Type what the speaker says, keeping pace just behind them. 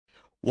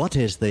What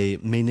is the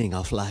meaning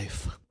of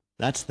life?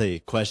 That's the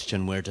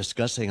question we're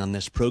discussing on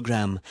this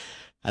program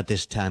at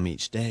this time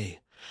each day.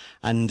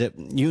 And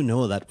you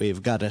know that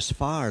we've got as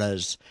far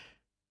as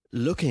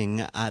looking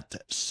at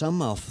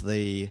some of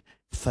the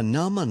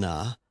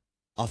phenomena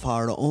of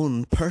our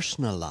own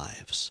personal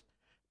lives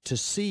to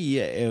see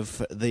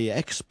if the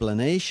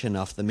explanation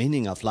of the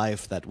meaning of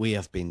life that we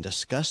have been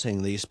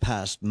discussing these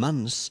past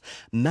months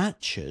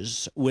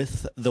matches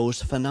with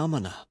those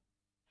phenomena.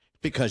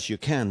 Because you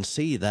can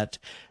see that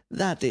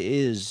that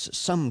is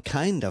some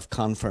kind of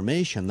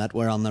confirmation that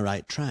we're on the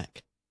right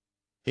track.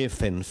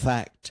 If, in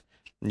fact,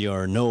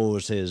 your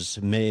nose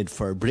is made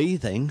for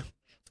breathing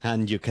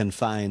and you can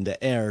find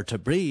air to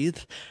breathe,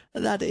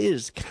 that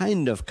is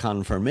kind of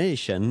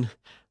confirmation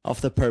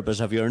of the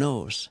purpose of your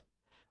nose.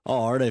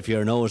 Or if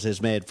your nose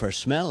is made for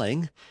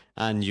smelling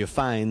and you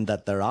find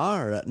that there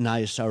are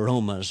nice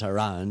aromas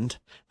around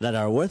that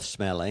are worth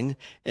smelling,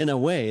 in a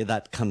way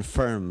that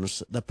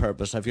confirms the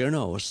purpose of your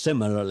nose.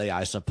 Similarly,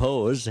 I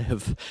suppose,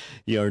 if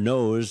your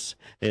nose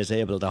is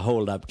able to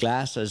hold up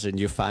glasses and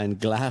you find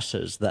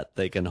glasses that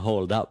they can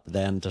hold up,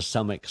 then to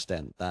some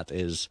extent that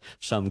is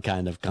some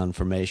kind of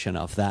confirmation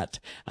of that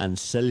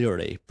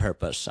ancillary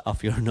purpose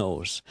of your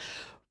nose.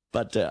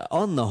 But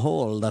on the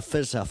whole, the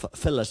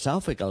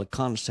philosophical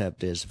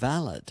concept is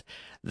valid,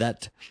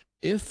 that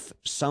if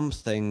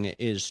something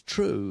is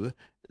true,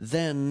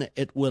 then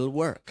it will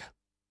work.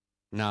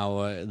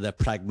 Now, the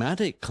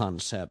pragmatic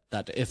concept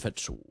that if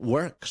it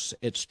works,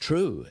 it's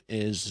true,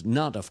 is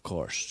not, of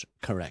course,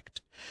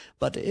 correct.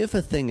 But if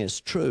a thing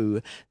is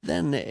true,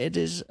 then it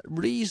is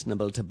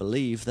reasonable to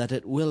believe that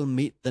it will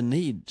meet the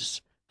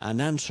needs and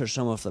answer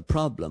some of the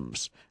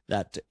problems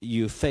that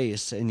you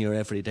face in your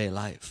everyday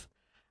life.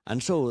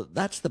 And so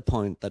that's the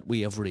point that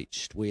we have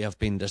reached. We have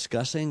been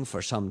discussing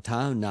for some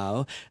time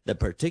now the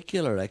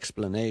particular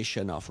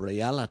explanation of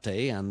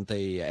reality and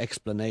the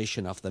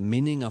explanation of the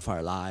meaning of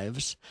our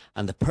lives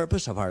and the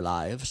purpose of our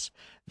lives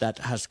that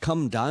has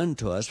come down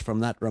to us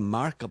from that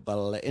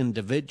remarkable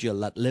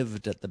individual that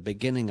lived at the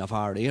beginning of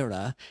our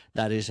era,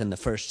 that is in the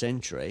first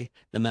century,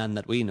 the man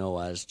that we know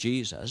as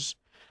Jesus.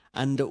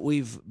 And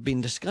we've been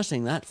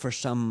discussing that for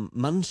some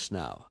months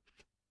now.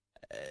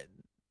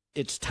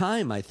 It's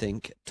time, I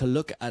think, to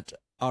look at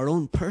our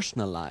own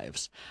personal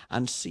lives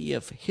and see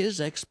if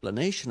his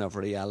explanation of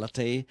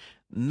reality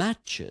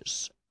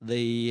matches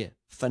the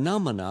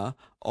phenomena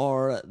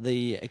or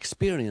the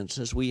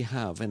experiences we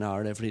have in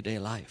our everyday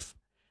life.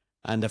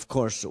 And of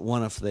course,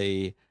 one of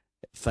the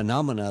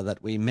phenomena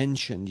that we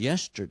mentioned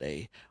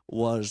yesterday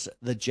was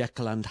the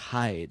Jekyll and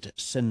Hyde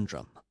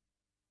syndrome.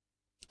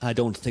 I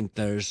don't think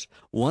there's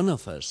one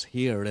of us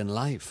here in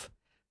life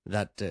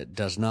that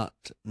does not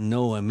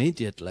know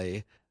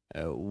immediately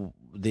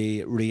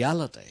the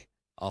reality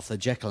of the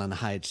Jekyll and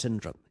Hyde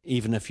syndrome.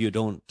 Even if you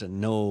don't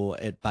know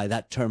it by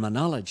that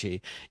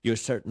terminology, you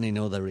certainly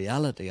know the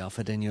reality of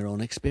it in your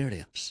own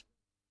experience.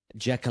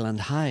 Jekyll and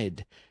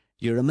Hyde,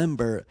 you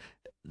remember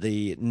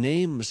the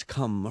names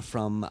come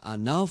from a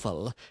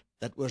novel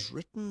that was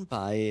written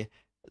by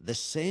the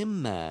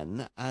same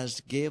man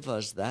as gave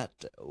us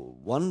that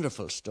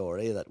wonderful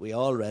story that we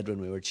all read when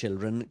we were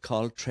children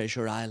called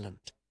Treasure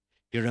Island.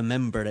 You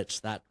remember it's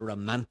that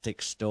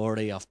romantic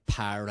story of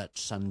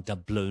pirates and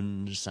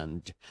doubloons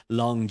and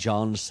Long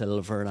John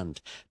Silver and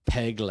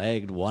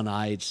peg-legged,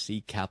 one-eyed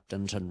sea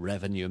captains and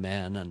revenue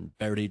men and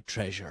buried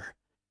treasure.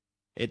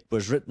 It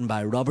was written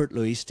by Robert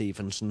Louis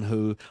Stevenson,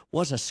 who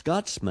was a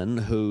Scotsman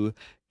who,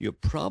 you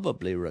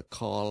probably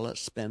recall,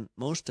 spent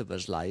most of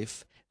his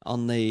life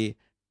on the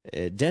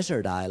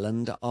desert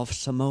island of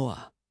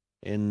Samoa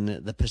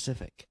in the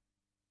Pacific.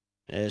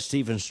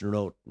 Stevenson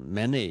wrote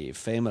many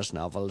famous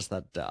novels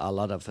that a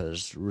lot of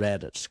us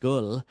read at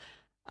school,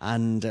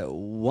 and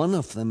one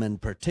of them in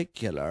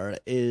particular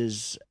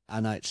is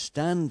an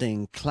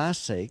outstanding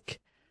classic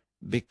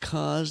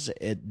because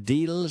it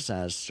deals,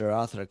 as Sir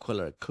Arthur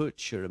Quiller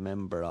Couch, you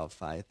remember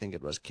of, I think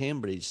it was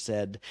Cambridge,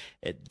 said,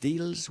 it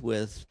deals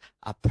with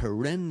a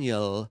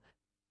perennial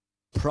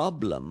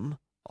problem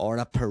or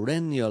a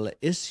perennial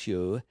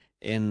issue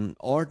in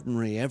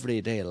ordinary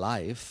everyday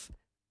life,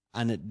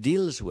 and it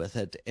deals with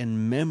it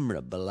in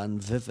memorable and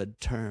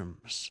vivid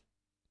terms.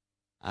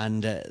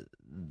 And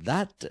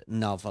that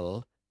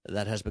novel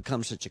that has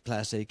become such a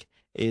classic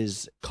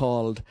is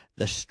called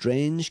The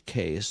Strange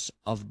Case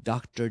of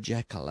Dr.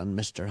 Jekyll and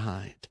Mr.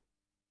 Hyde.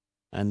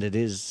 And it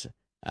is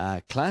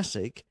a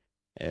classic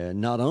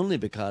not only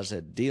because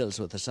it deals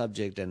with the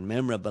subject in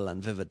memorable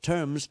and vivid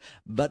terms,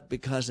 but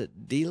because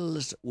it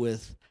deals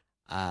with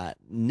an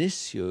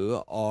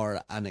issue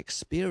or an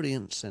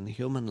experience in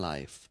human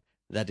life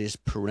that is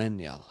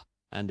perennial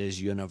and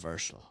is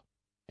universal.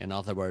 In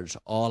other words,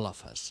 all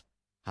of us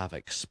have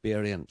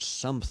experienced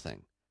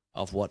something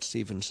of what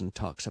Stevenson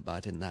talks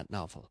about in that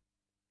novel.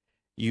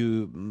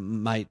 You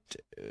might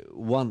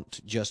want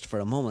just for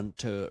a moment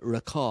to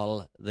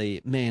recall the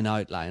main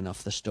outline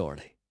of the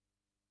story.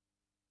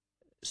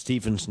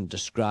 Stevenson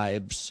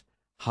describes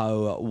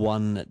how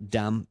one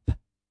damp,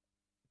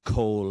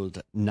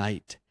 cold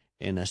night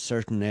in a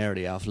certain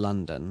area of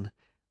London,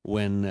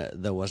 when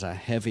there was a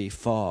heavy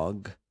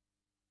fog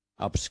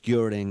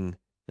obscuring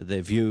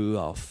the view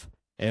of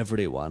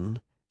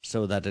everyone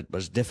so that it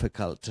was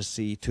difficult to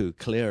see too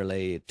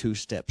clearly 2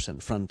 steps in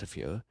front of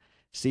you,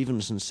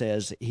 Stevenson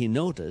says he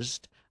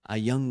noticed a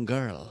young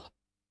girl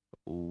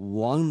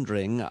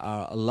wandering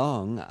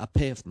along a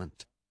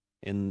pavement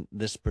in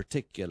this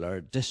particular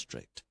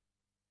district.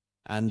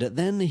 And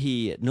then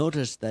he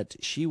noticed that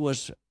she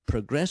was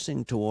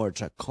progressing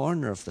towards a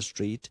corner of the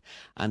street,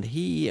 and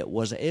he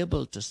was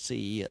able to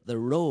see the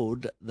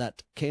road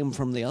that came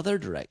from the other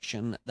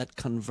direction that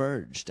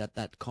converged at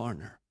that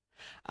corner.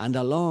 And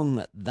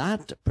along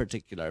that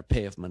particular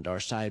pavement or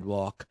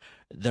sidewalk,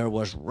 there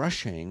was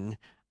rushing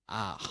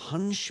a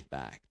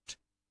hunchbacked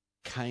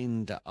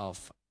kind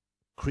of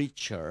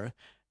creature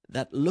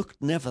that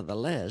looked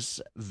nevertheless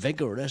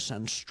vigorous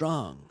and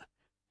strong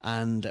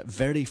and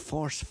very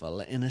forceful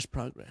in his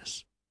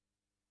progress.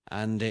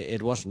 And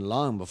it wasn't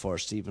long before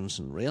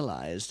Stevenson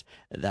realized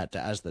that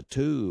as the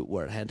two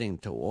were heading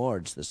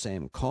towards the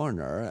same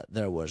corner,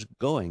 there was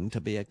going to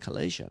be a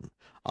collision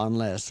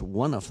unless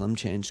one of them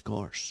changed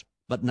course.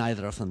 But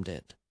neither of them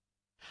did.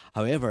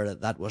 However,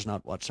 that was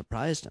not what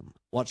surprised him.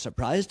 What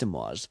surprised him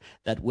was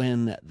that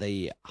when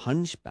the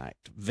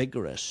hunchbacked,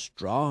 vigorous,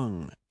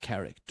 strong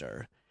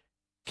character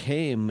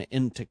came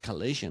into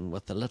collision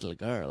with the little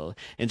girl,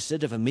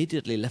 instead of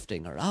immediately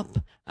lifting her up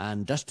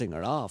and dusting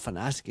her off and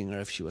asking her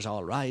if she was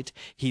all right,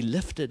 he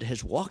lifted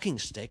his walking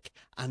stick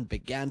and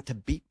began to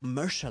beat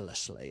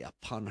mercilessly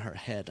upon her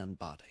head and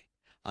body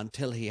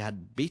until he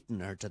had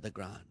beaten her to the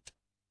ground.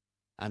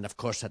 And of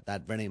course, at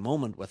that very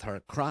moment, with her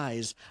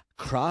cries,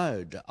 a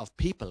crowd of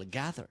people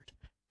gathered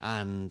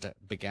and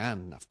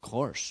began, of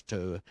course,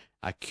 to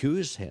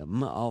accuse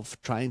him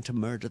of trying to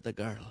murder the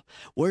girl.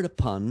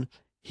 Whereupon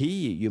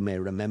he, you may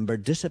remember,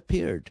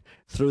 disappeared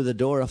through the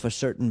door of a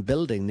certain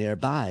building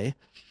nearby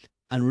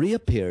and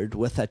reappeared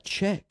with a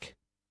check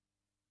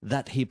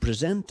that he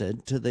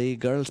presented to the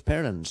girl's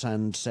parents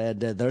and said,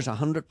 there's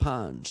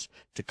 £100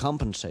 to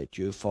compensate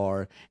you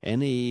for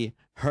any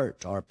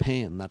hurt or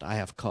pain that I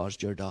have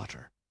caused your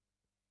daughter.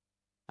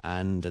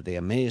 And the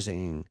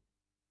amazing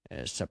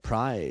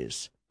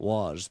surprise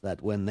was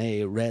that when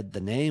they read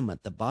the name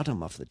at the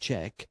bottom of the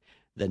check,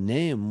 the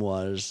name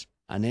was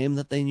a name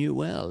that they knew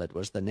well. It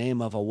was the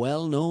name of a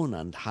well-known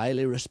and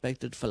highly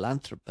respected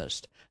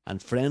philanthropist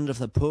and friend of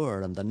the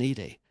poor and the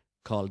needy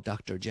called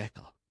Dr.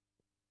 Jekyll.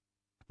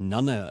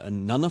 None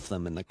of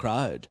them in the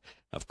crowd,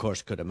 of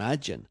course, could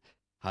imagine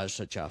how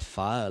such a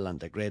foul and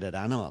degraded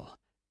animal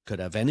could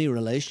have any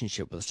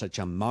relationship with such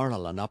a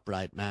moral and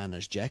upright man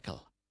as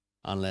Jekyll,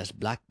 unless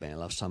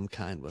blackmail of some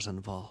kind was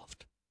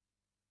involved.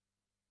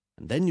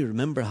 And then you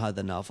remember how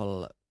the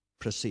novel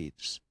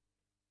proceeds.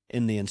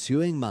 In the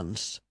ensuing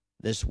months,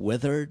 this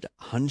withered,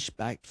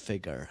 hunchbacked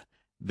figure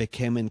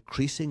became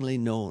increasingly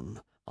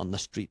known on the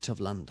streets of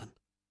London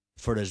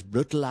for his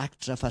brutal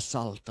acts of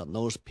assault on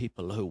those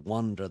people who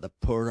wander the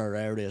poorer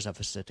areas of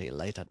a city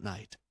late at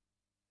night.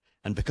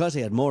 And because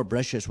he had more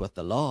brushes with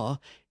the law,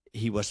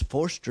 he was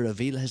forced to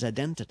reveal his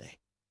identity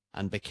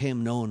and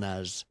became known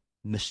as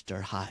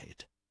Mr.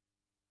 Hyde.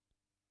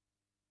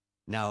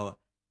 Now,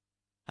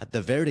 at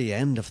the very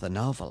end of the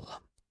novel,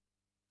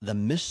 the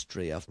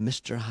mystery of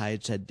Mr.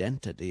 Hyde's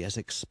identity is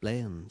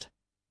explained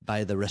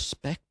by the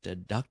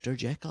respected Dr.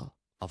 Jekyll,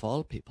 of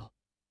all people,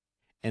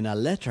 in a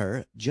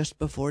letter just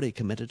before he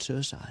committed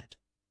suicide.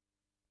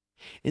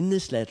 In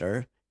this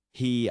letter,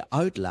 he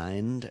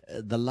outlined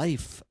the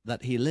life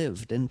that he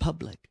lived in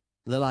public,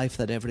 the life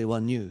that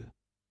everyone knew,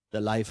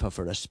 the life of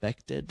a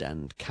respected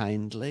and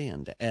kindly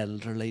and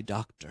elderly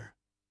doctor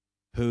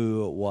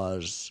who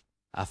was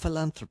a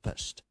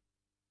philanthropist,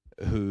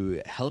 who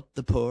helped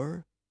the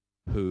poor,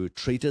 who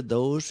treated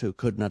those who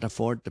could not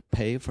afford to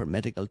pay for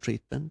medical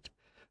treatment,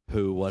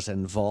 who was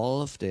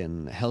involved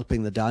in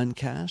helping the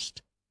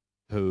downcast,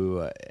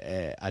 who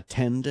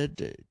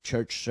attended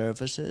church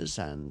services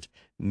and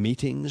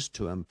meetings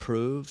to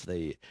improve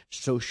the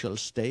social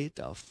state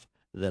of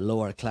the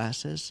lower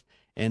classes.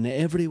 In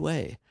every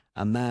way,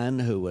 a man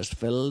who was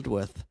filled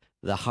with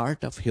the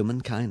heart of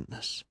human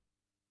kindness.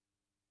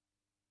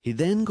 He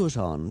then goes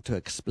on to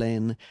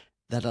explain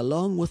that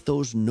along with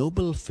those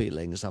noble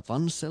feelings of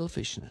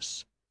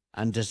unselfishness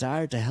and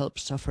desire to help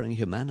suffering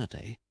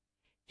humanity,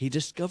 he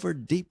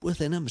discovered deep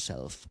within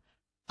himself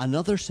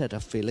another set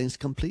of feelings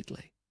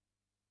completely.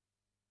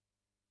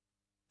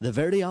 The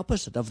very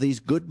opposite of these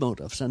good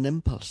motives and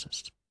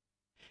impulses.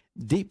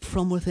 Deep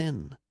from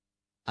within,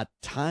 at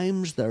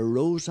times there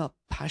rose up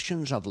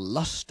passions of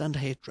lust and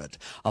hatred,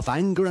 of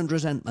anger and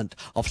resentment,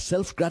 of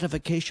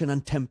self-gratification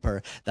and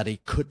temper that he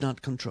could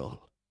not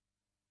control.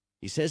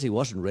 He says he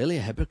wasn't really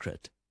a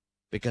hypocrite,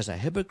 because a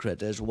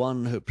hypocrite is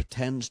one who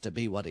pretends to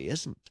be what he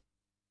isn't.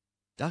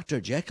 Dr.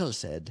 Jekyll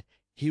said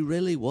he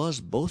really was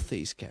both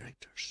these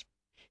characters.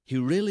 He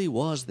really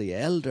was the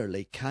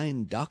elderly,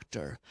 kind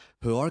doctor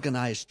who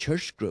organized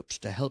church groups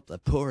to help the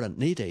poor and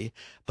needy,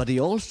 but he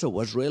also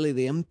was really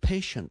the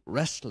impatient,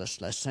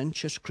 restless,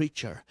 licentious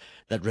creature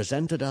that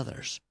resented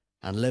others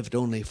and lived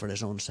only for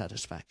his own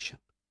satisfaction.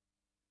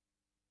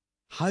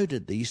 How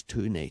did these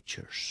two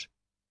natures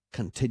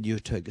continue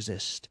to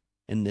exist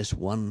in this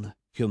one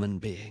human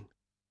being?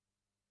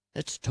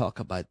 Let's talk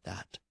about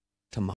that tomorrow.